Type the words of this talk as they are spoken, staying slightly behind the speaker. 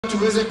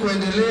tuweze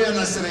kuendelea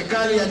na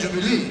serikali ya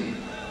Jubilee.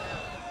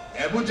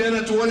 Hebu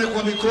tena tuone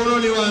kwa mikono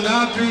ni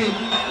wangapi.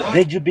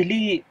 The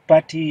Jubilee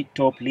Party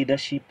top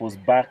leadership was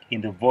back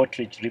in the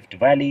vote-rich Rift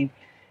Valley,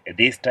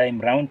 this time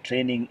round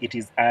training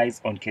its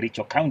eyes on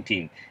Kericho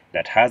County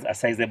that has a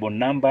sizable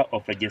number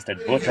of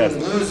registered voters.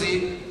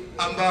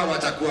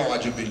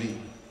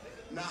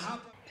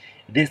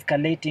 The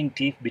escalating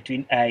tiff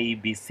between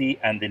IEBC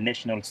and the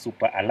National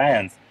Super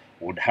Alliance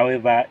would,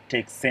 however,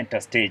 take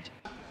center stage.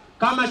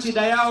 Kama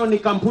shida yao ni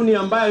kampuni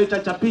ambayo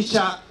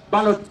itachapisha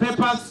ballot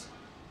papers,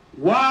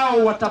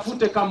 wao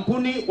watafute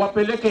kampuni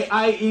wapeleke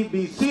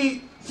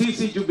IEBC.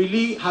 Sisi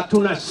Jubilee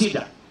hatuna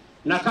shida.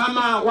 Na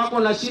kama wako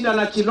na shida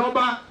na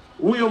Chiloba,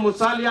 huyo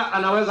Musalia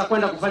anaweza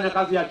kwenda kufanya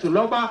kazi ya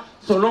Chiloba.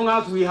 So long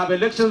as we have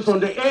elections on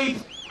the 8th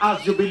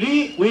as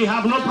Jubilee, we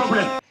have no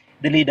problem.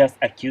 The leaders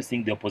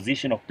accusing the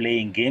opposition of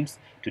playing games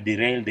to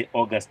derail the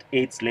August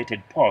 8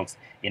 slated polls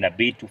in a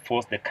bid to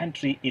force the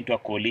country into a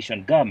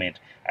coalition government,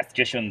 a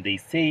situation they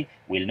say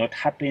will not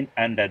happen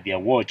under their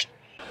watch.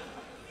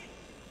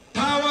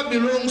 Power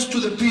belongs to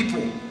the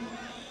people,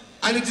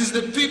 and it is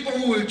the people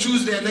who will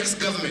choose their next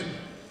government,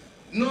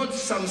 not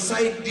some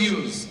side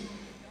deals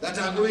that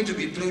are going to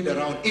be played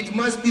around. It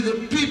must be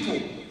the people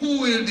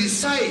who will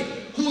decide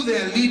who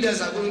their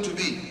leaders are going to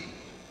be.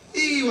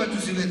 Hii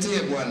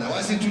watusiletee bwana,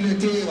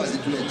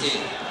 wasituletee.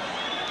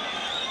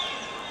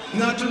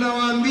 Na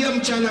tunawaambia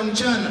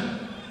mchana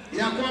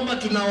ya kwamba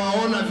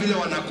tunawaona vile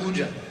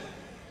wanakuja.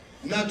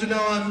 Na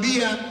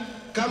tunawaambia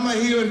kama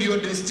hiyo ndio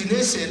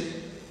destination,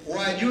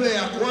 wajue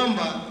ya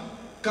kwamba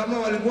kama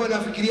walikuwa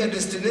wanafikiria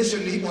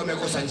destination hii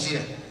wamekosa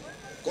njia.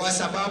 Kwa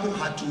sababu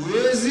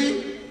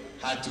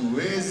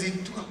hatuwezi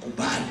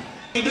tukakubali.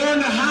 They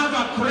don't have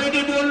a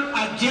credible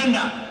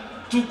agenda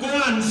to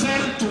go and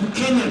sell to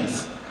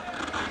Kenyans.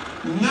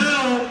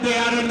 Now they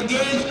are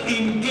engaged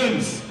in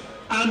games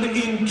and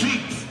in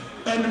tricks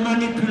and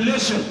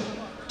manipulation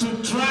to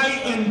try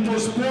and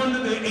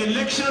postpone the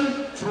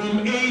election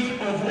from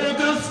 8th of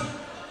August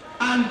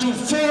and to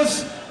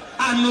force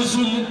a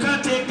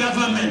Nuzumukate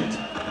government.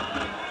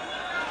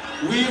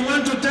 We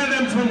want to tell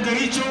them from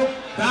Kericho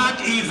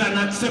that is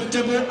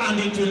unacceptable and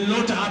it will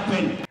not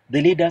happen.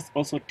 The leaders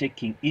also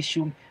taking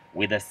issue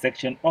with a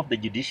section of the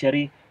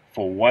judiciary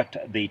for what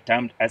they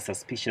termed as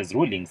suspicious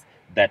rulings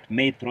that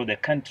may throw the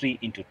country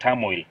into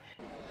turmoil.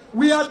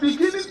 We are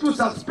beginning to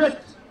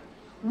suspect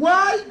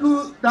why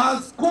do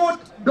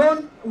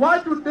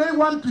they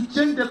want to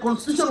change the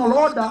constitutional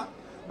order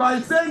by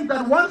saying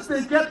that once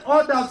they get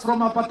orders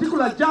from a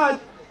particular judge,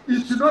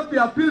 it should not be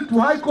appealed to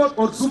High Court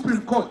or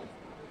Supreme Court.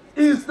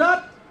 Is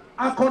that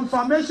a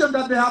confirmation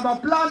that they have a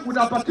plan with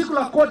a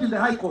particular court in the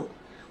High Court?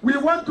 We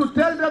want to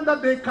tell them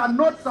that they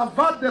cannot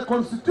subvert the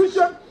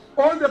Constitution.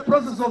 All the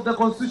process of the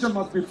Constitution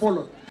must be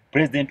followed.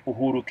 President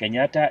Uhuru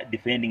Kenyatta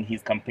defending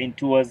his campaign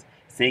tours,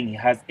 saying he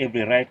has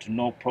every right to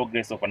know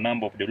progress of a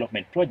number of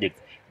development projects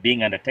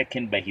being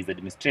undertaken by his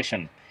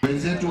administration.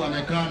 Wenzetu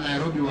wamekaa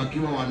Nairobi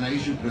wakiwa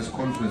wanaissue press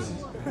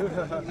conferences.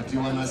 Ati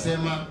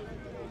wanasema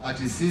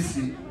ati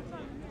sisi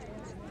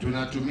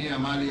tunatumia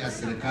mali ya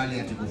serikali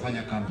ati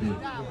kufanya kampeni.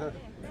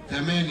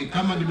 Temeni,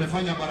 kama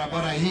nimefanya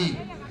barabara hii,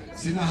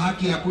 sina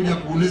haki ya kuja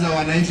kuuliza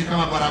wananchi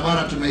kama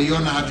barabara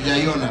tumeiona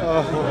hatujaiona.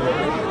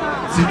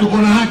 Si tuko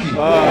na haki?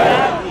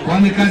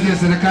 Kwani kazi ya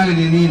serikali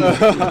ni nini?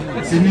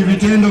 Si ni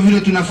vitendo vile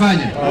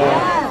tunafanya?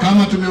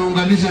 Kama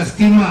tumeunganisha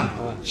stima,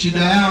 shida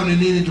yao ni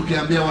nini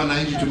tukiambia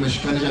wananchi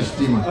tumeshikanisha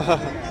stima?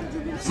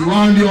 Si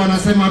wao ndio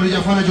wanasema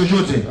hatujafanya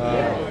chochote?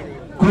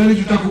 Kwani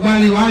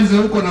tutakubali waanze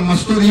huko na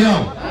mastori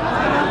yao?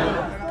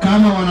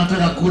 Kama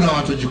wanataka kula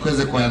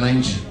watujikweze kwa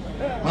wananchi.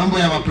 Mambo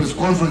ya press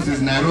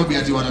conferences Nairobi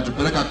ati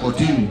watatupeleka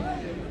kotini.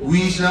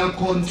 We shall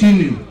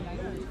continue.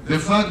 The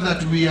fact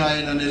that we are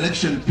in an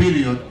election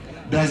period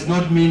does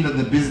not mean that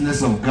the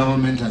business of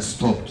government has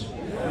stopped.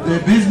 The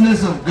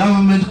business of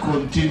government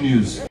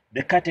continues.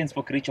 The curtains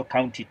for Kericho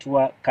County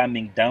tour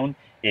coming down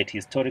at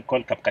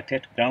historical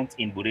Kapkatet grounds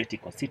in Bureti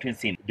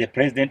constituency. The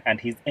president and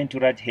his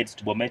entourage heads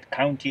to Bomet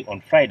County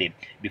on Friday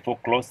before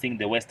closing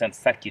the Western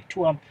Circuit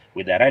tour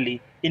with a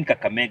rally in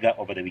Kakamega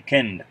over the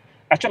weekend.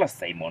 Achola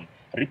Simon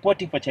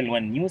reporting for Channel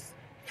 1 News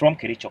from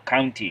Kericho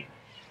County.